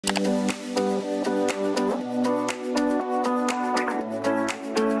The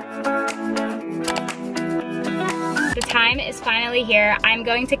time is finally here. I'm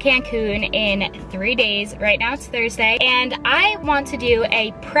going to Cancun in 3 days. Right now it's Thursday, and I want to do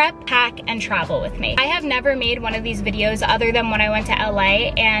a prep, pack, and travel with me. I have never made one of these videos other than when I went to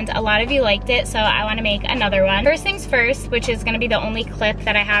LA, and a lot of you liked it, so I want to make another one. First things first, which is going to be the only clip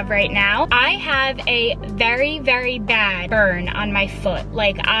that I have right now. I have a very, very bad burn on my foot.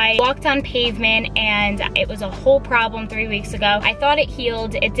 Like, I walked on pavement and it was a whole problem 3 weeks ago. I thought it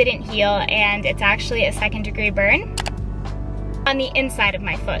healed, it didn't heal, and it's actually a 2nd-degree burn on the inside of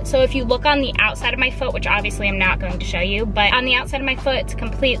my foot. So if you look on the outside of my foot, which obviously I'm not going to show you, but on the outside of my foot, it's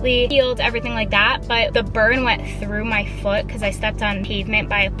completely healed, everything like that. But the burn went through my foot because I stepped on pavement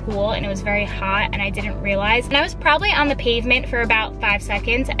by a pool and it was very hot and I didn't realize. And I was probably on the pavement for about 5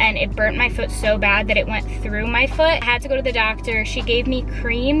 seconds and it burnt my foot so bad that it went through my foot. I had to go to the doctor. She gave me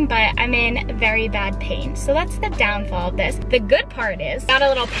cream, but I'm in very bad pain. So that's the downfall of this. The good part is, I got a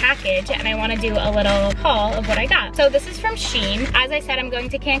little package and I want to do a little haul of what I got. So this is from Shein. As I said, I'm going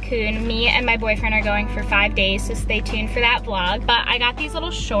to Cancun. Me and my boyfriend are going for 5 days, so stay tuned for that vlog. But I got these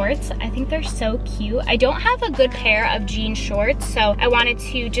little shorts. I think they're so cute. I don't have a good pair of jean shorts, so I wanted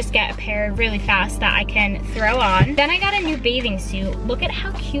to just get a pair really fast that I can throw on. Then I got a new bathing suit. Look at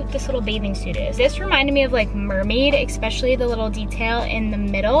how cute this little bathing suit is. This reminded me of like mermaid, especially the little detail in the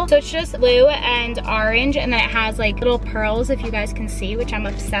middle. So it's just blue and orange, and then it has like little pearls, if you guys can see, which I'm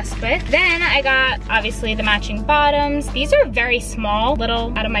obsessed with. Then I got obviously the matching bottoms. These are very small,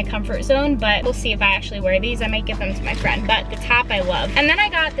 little out of my comfort zone, but we'll see if I actually wear these. I might give them to my friend, but the top I love. And then I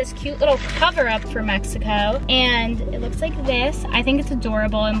got this cute little cover up for Mexico, and it looks like this. I think it's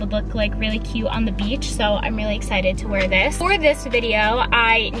adorable and would look like really cute on the beach, so I'm really excited to wear this. For this video,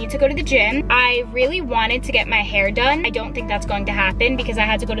 I need to go to the gym. I really wanted to get my hair done. I don't think that's going to happen because I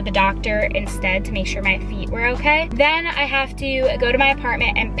had to go to the doctor instead to make sure my feet were okay. Then I have to go to my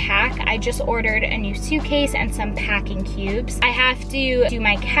apartment and pack. I just ordered a new suitcase and some packing cubes. I have to do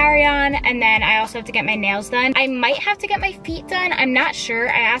my carry-on, and then I also have to get my nails done. I might have to get my feet done. I'm not sure.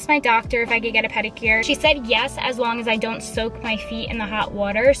 I asked my doctor if I could get a pedicure. She said yes, as long as I don't soak my feet in the hot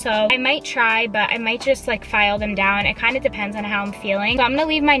water. So I might try, but I might just like file them down. It kind of depends on how I'm feeling. So I'm gonna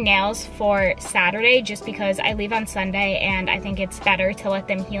leave my nails for Saturday just because I leave on Sunday and I think it's better to let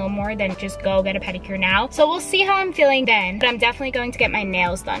them heal more than just go get a pedicure now. So we'll see how I'm feeling then, but I'm definitely going to get my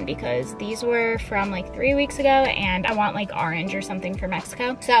nails done because these were from like 3 weeks ago and I want like orange or something for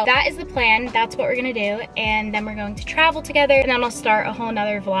Mexico. So that is the plan. That's what we're gonna do, and then we're going to travel together, and then I'll start a whole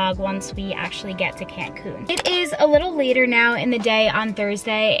nother vlog once we actually get to Cancun. It is a little later now in the day on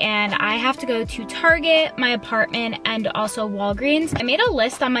Thursday, and I have to go to Target, my apartment, and also Walgreens. I made a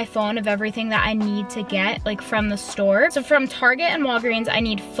list on my phone of everything that I need to get like from the store. So from Target and Walgreens, I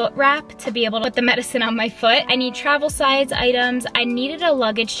need foot wrap to be able to put the medicine on my foot. I need travel size items. I needed a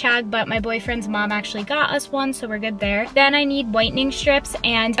luggage tag, but my boyfriend's mom actually got us one, so we're good there. Then I need whitening strips,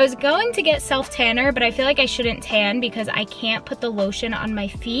 and I was going to get self tanner, but I feel like I shouldn't tan because I can't put the lotion on my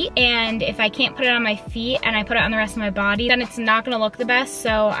feet, and if I can't put it on my feet and I put it on the rest of my body, then it's not gonna look the best.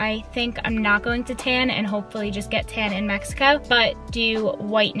 So I think I'm not going to tan and hopefully just get tan in Mexico, but do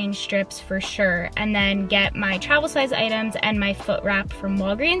whitening strips for sure, and then get my travel size items and my foot wrap from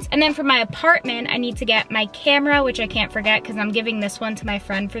Walgreens. And then for my apartment, I need to get my camera, which I can't forget because I'm giving this one to my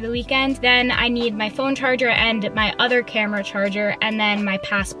friend for the weekend. Then I need my phone charger and my other camera charger, and then my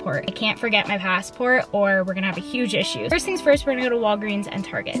passport. I can't forget my passport or we're gonna have a huge issue. First things first, we're gonna go to Walgreens and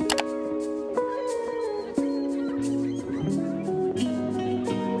Target.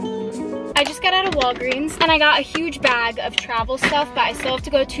 I just got out of Walgreens and I got a huge bag of travel stuff, but I still have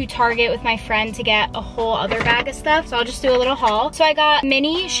to go to Target with my friend to get a whole other bag of stuff, so I'll just do a little haul. So I got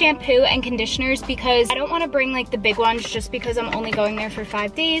mini shampoo and conditioners because I don't want to bring like the big ones just because I'm only going there for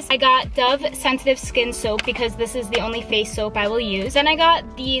 5 days. I got Dove sensitive skin soap because this is the only face soap I will use. Then I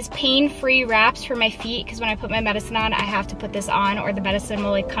got these pain-free wraps for my feet because when I put my medicine on, I have to put this on or the medicine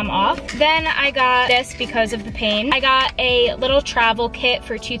will like come off. Then I got this because of the pain. I got a little travel kit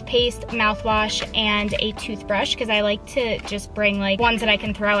for toothpaste, mouthwash, and a toothbrush because I like to just bring like ones that I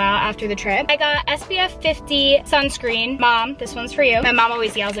can throw out after the trip. I got SPF 50 sunscreen. Mom, this one's for you. My mom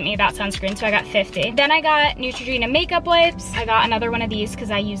always yells at me about sunscreen, so I got 50. Then I got Neutrogena makeup wipes. I got another one of these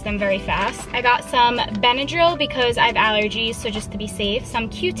because I use them very fast. I got some Benadryl because I have allergies, so just to be safe. Some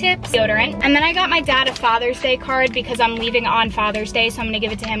Q-tips, deodorant. And then I got my dad a Father's Day card because I'm leaving on Father's Day, so I'm gonna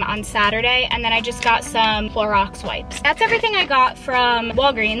give it to him on Saturday. And then I just got some Clorox wipes. That's everything I got from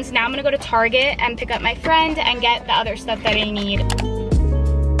Walgreens. Now I'm gonna go to Target and pick up my friend and get the other stuff that I need.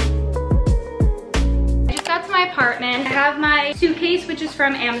 I just got to my apartment. I have my suitcase, which is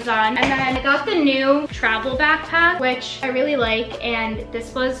from Amazon, and then I got the new travel backpack, which I really like, and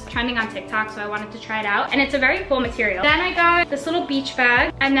this was trending on TikTok, so I wanted to try it out, and it's a very cool material. Then I got this little beach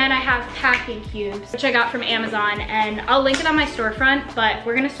bag, and then I have packing cubes, which I got from Amazon, and I'll link it on my storefront, but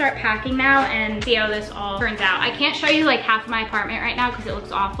we're gonna start packing now and see how this all turns out. I can't show you like half of my apartment right now because it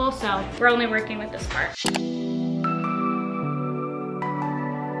looks awful, so we're only working with this part.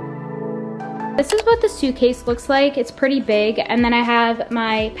 This is what the suitcase looks like. It's pretty big, and then I have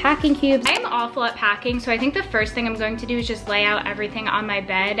my packing cubes. I am awful at packing, so I think the first thing I'm going to do is just lay out everything on my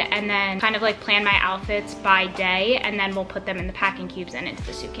bed and then kind of like plan my outfits by day, and then we'll put them in the packing cubes and into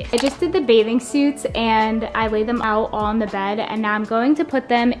the suitcase. I just did the bathing suits and I laid them out all on the bed, and now I'm going to put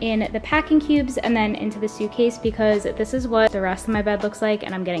them in the packing cubes and then into the suitcase because this is what the rest of my bed looks like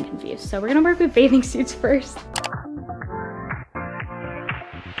and I'm getting confused. So we're gonna work with bathing suits first.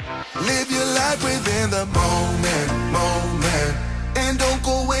 Live your life within the moment, and don't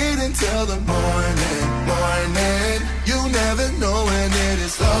go wait until the morning. You never know when it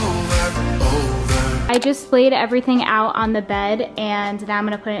is over. I just laid everything out on the bed, and now I'm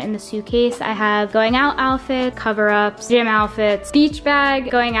gonna put it in the suitcase. I have going out outfit, cover-ups, gym outfits, beach bag,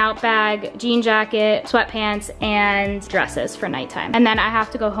 going out bag, jean jacket, sweatpants, and dresses for nighttime. And then I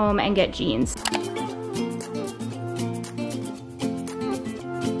have to go home and get jeans.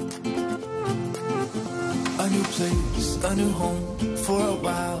 A new place, a new home, for a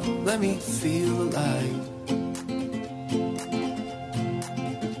while, let me feel alive.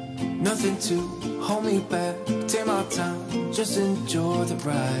 Nothing to hold me back, take my time, just enjoy the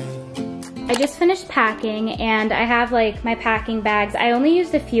ride. I just finished packing, and I have like my packing bags. I only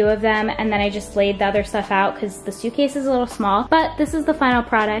used a few of them, and then I just laid the other stuff out because the suitcase is a little small, but this is the final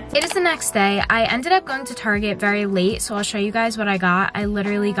product. It is the next day. I ended up going to Target very late, so I'll show you guys what I got. I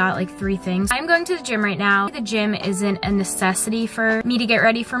literally got like 3 things. I'm going to the gym right now. The gym isn't a necessity for me to get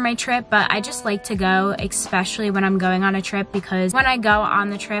ready for my trip, but I just like to go, especially when I'm going on a trip, because when I go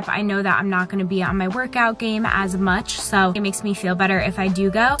on the trip, I know that I'm not going to be on my workout game as much, so it makes me feel better if I do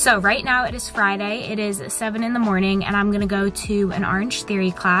go. So right now it is Friday. It is 7 in the morning, and I'm gonna go to an Orange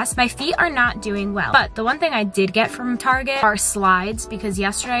Theory class. My feet are not doing well, but the one thing I did get from Target are slides, because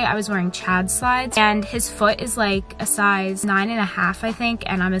yesterday I was wearing Chad's slides, and his foot is like a size 9.5, I think,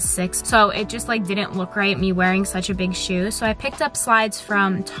 and I'm a 6, so it just like didn't look right, me wearing such a big shoe. So I picked up slides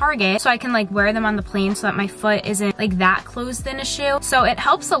from Target so I can like wear them on the plane so that my foot isn't like that closed in a shoe. So it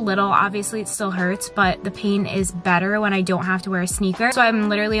helps a little. Obviously it still hurts, but the pain is better when I don't have to wear a sneaker. So I'm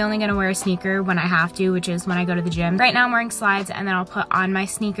literally only gonna wear a sneaker when I have to, which is when I go to the gym. Right now I'm wearing slides, and then I'll put on my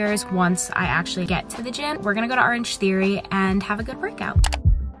sneakers once I actually get to the gym. We're gonna go to Orange Theory and have a good workout.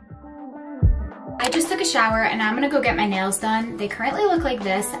 I just took a shower, and I'm gonna go get my nails done. They currently look like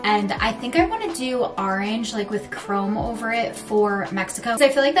this, and I think I wanna do orange, like with chrome over it for Mexico, because I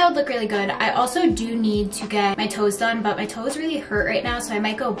feel like that would look really good. I also do need to get my toes done, but my toes really hurt right now, so I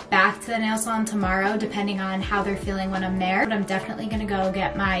might go back to the nail salon tomorrow, depending on how they're feeling when I'm there. But I'm definitely gonna go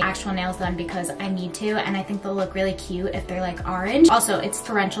get my actual nails done because I need to, and I think they'll look really cute if they're like orange. Also, it's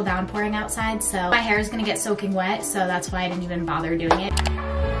torrential downpouring outside, so my hair is gonna get soaking wet, so that's why I didn't even bother doing it.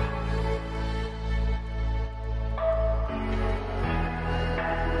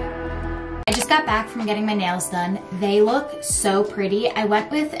 I just got back from getting my nails done. They look so pretty. I went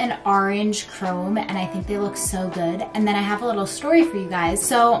with an orange chrome, and I think they look so good. And then I have a little story for you guys.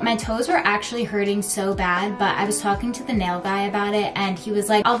 So my toes were actually hurting so bad, but I was talking to the nail guy about it, and he was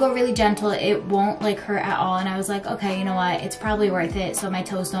like, I'll go really gentle. It won't like hurt at all. And I was like, okay, you know what? It's probably worth it so my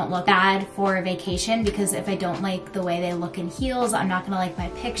toes don't look bad for a vacation, because if I don't like the way they look in heels, I'm not gonna like my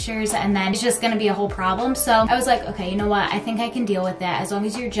pictures, and then it's just gonna be a whole problem. So I was like, okay, you know what? I think I can deal with that. As long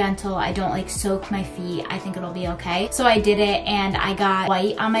as you're gentle, I don't like soak my feet, I think it'll be okay. So I did it, and I got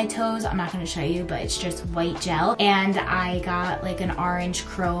white on my toes. I'm not gonna show you, but it's just white gel. And I got like an orange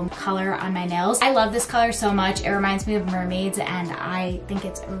chrome color on my nails. I love this color so much. It reminds me of mermaids, and I think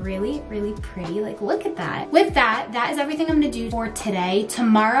it's really, really pretty. Like, look at that. With that, that is everything I'm gonna do for today.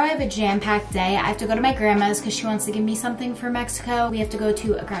 Tomorrow I have a jam-packed day. I have to go to my grandma's because she wants to give me something for Mexico. We have to go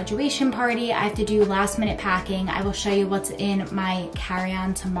to a graduation party. I have to do last minute packing. I will show you what's in my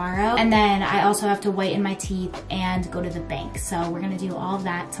carry-on tomorrow. And then I also have to whiten my teeth and go to the bank. So we're gonna do all of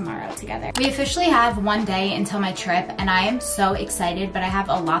that tomorrow together. We officially have one day until my trip, and I am so excited, but I have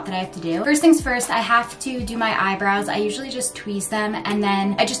a lot that I have to do. First things first, I have to do my eyebrows. I usually just tweeze them, and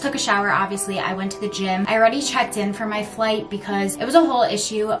then I just took a shower, obviously. I went to the gym. I already checked in for my flight because it was a whole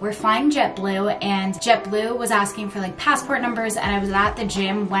issue. We're flying JetBlue, and JetBlue was asking for like passport numbers, and I was at the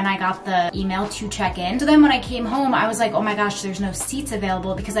gym when I got the email to check in. So then when I came home, I was like, oh my gosh, there's no seats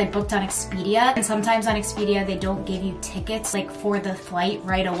available because I booked on Expedia. Expedia, and sometimes on Expedia they don't give you tickets like for the flight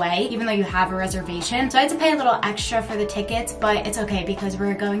right away, even though you have a reservation. So I had to pay a little extra for the tickets, but it's okay because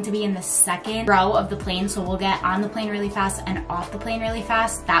we're going to be in the second row of the plane, so we'll get on the plane really fast and off the plane really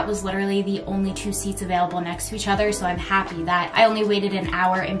fast. That was literally the only 2 seats available next to each other, so I'm happy that I only waited an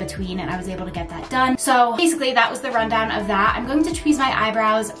hour in between and I was able to get that done. So basically that was the rundown of that. I'm going to tweeze my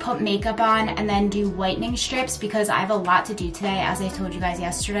eyebrows, put makeup on, and then do whitening strips because I have a lot to do today, as I told you guys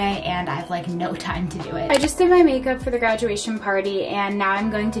yesterday, and I have like no time to do it. I just did my makeup for the graduation party and now I'm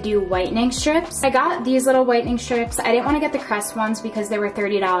going to do whitening strips. I got these little whitening strips. I didn't want to get the Crest ones because they were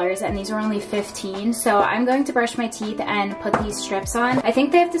 $30 and these were only $15. So I'm going to brush my teeth and put these strips on. I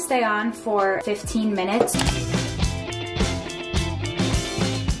think they have to stay on for 15 minutes.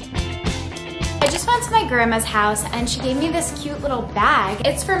 I just went to my grandma's house and she gave me this cute little bag.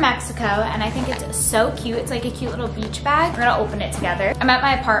 It's for Mexico and I think it's so cute. It's like a cute little beach bag. We're gonna open it together. I'm at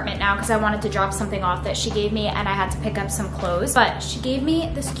my apartment now because I wanted to drop something off that she gave me and I had to pick up some clothes. But she gave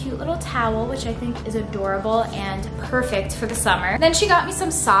me this cute little towel, which I think is adorable and perfect for the summer. Then she got me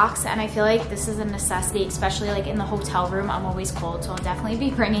some socks and I feel like this is a necessity, especially like in the hotel room. I'm always cold, so I'll definitely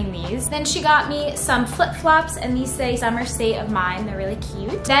be bringing these. Then she got me some flip-flops and these say Summer State of Mind. They're really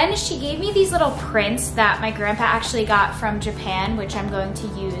cute. Then she gave me these little prints that my grandpa actually got from Japan, which I'm going to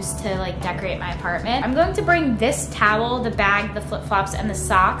use to like decorate my apartment. I'm going to bring this towel, the bag, the flip-flops, and the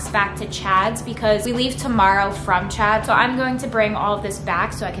socks back to Chad's because we leave tomorrow from Chad. So I'm going to bring all of this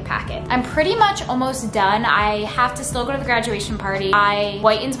back so I can pack it. I'm pretty much almost done. I have to still go to the graduation party. I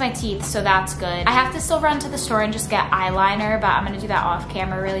whitened my teeth, so that's good. I have to still run to the store and just get eyeliner, but I'm gonna do that off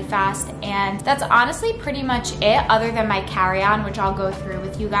camera really fast. And that's honestly pretty much it, other than my carry-on, which I'll go through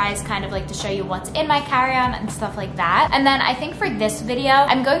with you guys, kind of like to show you what's in my carry-on and stuff like that. And then I think for this video,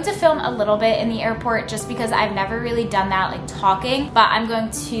 I'm going to film a little bit in the airport just because I've never really done that, like talking, but I'm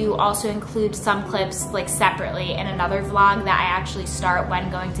going to also include some clips like separately in another vlog that I actually start when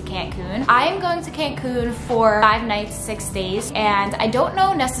going to Cancun. I am going to Cancun for 5 nights, 6 days, and I don't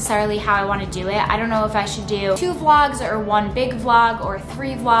know necessarily how I want to do it. I don't know if I should do 2 vlogs or 1 big vlog or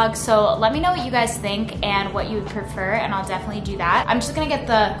 3 vlogs, so let me know what you guys think and what you would prefer, and I'll definitely do that. I'm just gonna get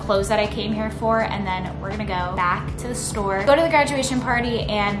the clothes that I came here for, and then we're gonna go back to the store, go to the graduation party,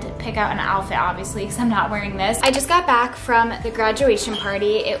 and pick out an outfit, obviously, because I'm not wearing this. I just got back from the graduation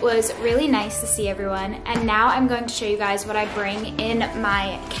party. It was really nice to see everyone, and now I'm going to show you guys what I bring in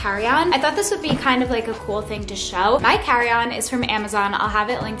my carry-on. I thought this would be kind of like a cool thing to show. My carry-on is from Amazon. I'll have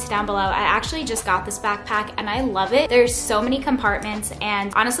it linked down below. I actually just got this backpack and I love it. There's so many compartments,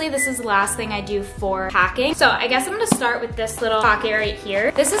 and honestly, this is the last thing I do for packing. So I guess I'm gonna start with this little pocket right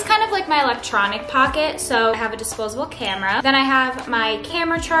here. This is kind of like my electronic pocket. So I have a disposable camera. Then I have my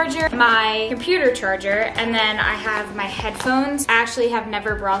camera charger, my computer charger, and then I have my headphones. I actually have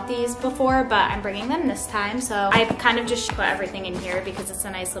never brought these before, but I'm bringing them this time. So I kind of just put everything in here because it's a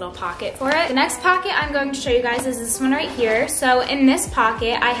nice little pocket for it. The next pocket I'm going to show you guys is this one right here. So in this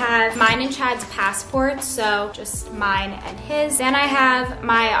pocket, I have mine and Chad's passports. So just mine and his. Then I have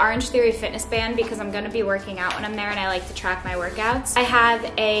my Orange Theory fitness band because I'm gonna be working out when I'm there and I like to track my workouts. I have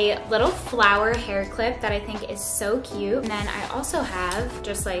a little flower hair clip that I think is so cute. And then I also have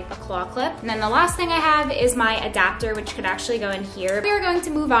just like a claw clip. And then the last thing I have is my adapter, which could actually go in here. We are going to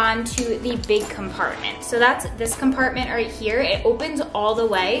move on to the big compartment. So that's this compartment right here. It opens all the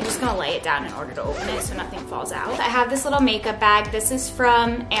way. I'm just gonna lay it down in order to open it so nothing falls out. I have this little makeup bag. This is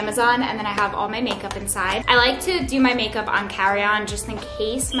from Amazon, and then I have all my makeup inside. I like to do my makeup on carry-on just in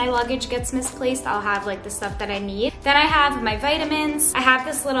case my luggage gets misplaced. I'll have like the stuff that I need. Then I have my vitamins. I have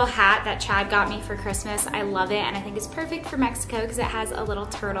this little hat that Chad got me for Christmas. I love it, and I think it's perfect for Mexico because it has a little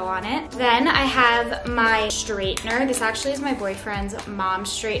turtle on it. Then I have my straightener. This actually is my boyfriend's mom's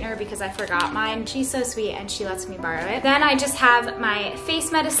straightener because I forgot mine. She's so sweet and she lets me borrow it. Then I just have my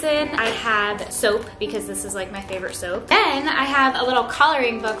face medicine. I have soap because this is like my favorite soap. Then I have a little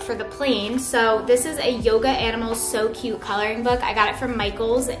coloring book for the plane. So this is a Yoga Animals So Cute coloring book. I got it from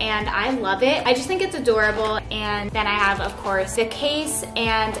Michael's and I love it. I just think it's adorable. And then I have, of course, the case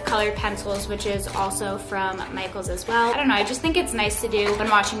and colored pencils, which is also from Michael's as well. I don't know, I just think it's nice to do when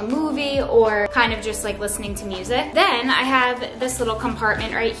watching a movie or kind of just like listening to music. Then I have this little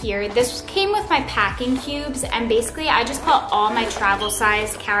compartment right here. This came with my packing cubes, and basically I just put all my travel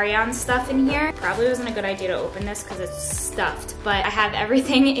size carry-on stuff in here. Probably wasn't a good idea to open this because it's stuffed, but I have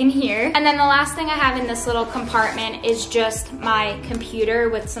everything in here. And then the last thing I have in this little compartment is just my computer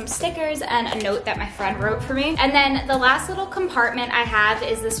with some stickers and a note that my friend wrote for me. And then the last little compartment I have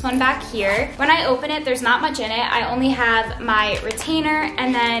is this one back here. here. When I open it, there's not much in it. I only have my retainer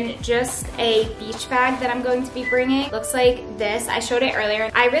and then just a beach bag that I'm going to be bringing. Looks like this. I showed it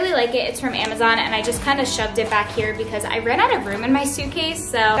earlier. I really like it. It's from Amazon, and I just kind of shoved it back here because I ran out of room in my suitcase,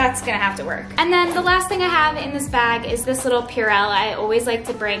 so that's gonna have to work. And then the last thing I have in this bag is this little Purell. I always like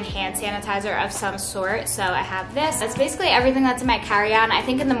to bring hand sanitizer of some sort, so I have this. That's basically everything that's in my carry-on. I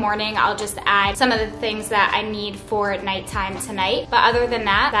think in the morning I'll just add some of the things that I need for nighttime tonight, but other than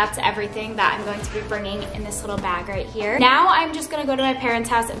that, that's everything that I'm going to be bringing in this little bag right here. Now I'm just gonna go to my parents'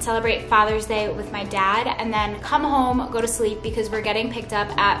 house and celebrate Father's Day with my dad, and then come home, go to sleep, because we're getting picked up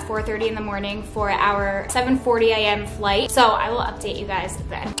at 4:30 in the morning for our 7:40 a.m. flight, so I will update you guys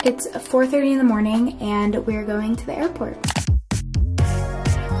then. It's 4:30 in the morning and we're going to the airport.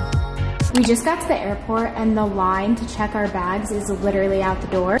 We just got to the airport and the line to check our bags is literally out the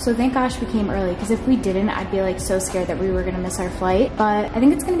door. So thank gosh we came early, because if we didn't, I'd be like so scared that we were gonna miss our flight. But I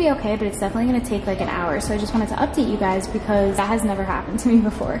think it's gonna be okay, but it's definitely gonna take like an hour. So I just wanted to update you guys because that has never happened to me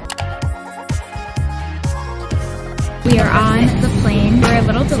before. We are on the plane. We're a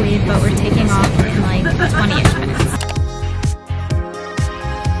little delayed, but we're taking off in like 20-ish minutes.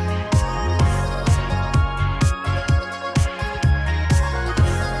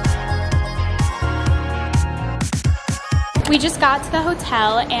 We just got to the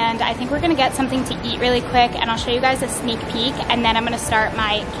hotel, and I think we're gonna get something to eat really quick, and I'll show you guys a sneak peek, and then I'm gonna start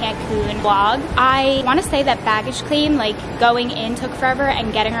my Cancun vlog. I wanna say that baggage claim, like going in took forever,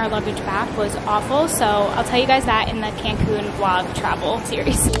 and getting our luggage back was awful, so I'll tell you guys that in the Cancun vlog travel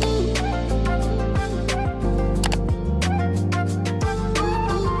series.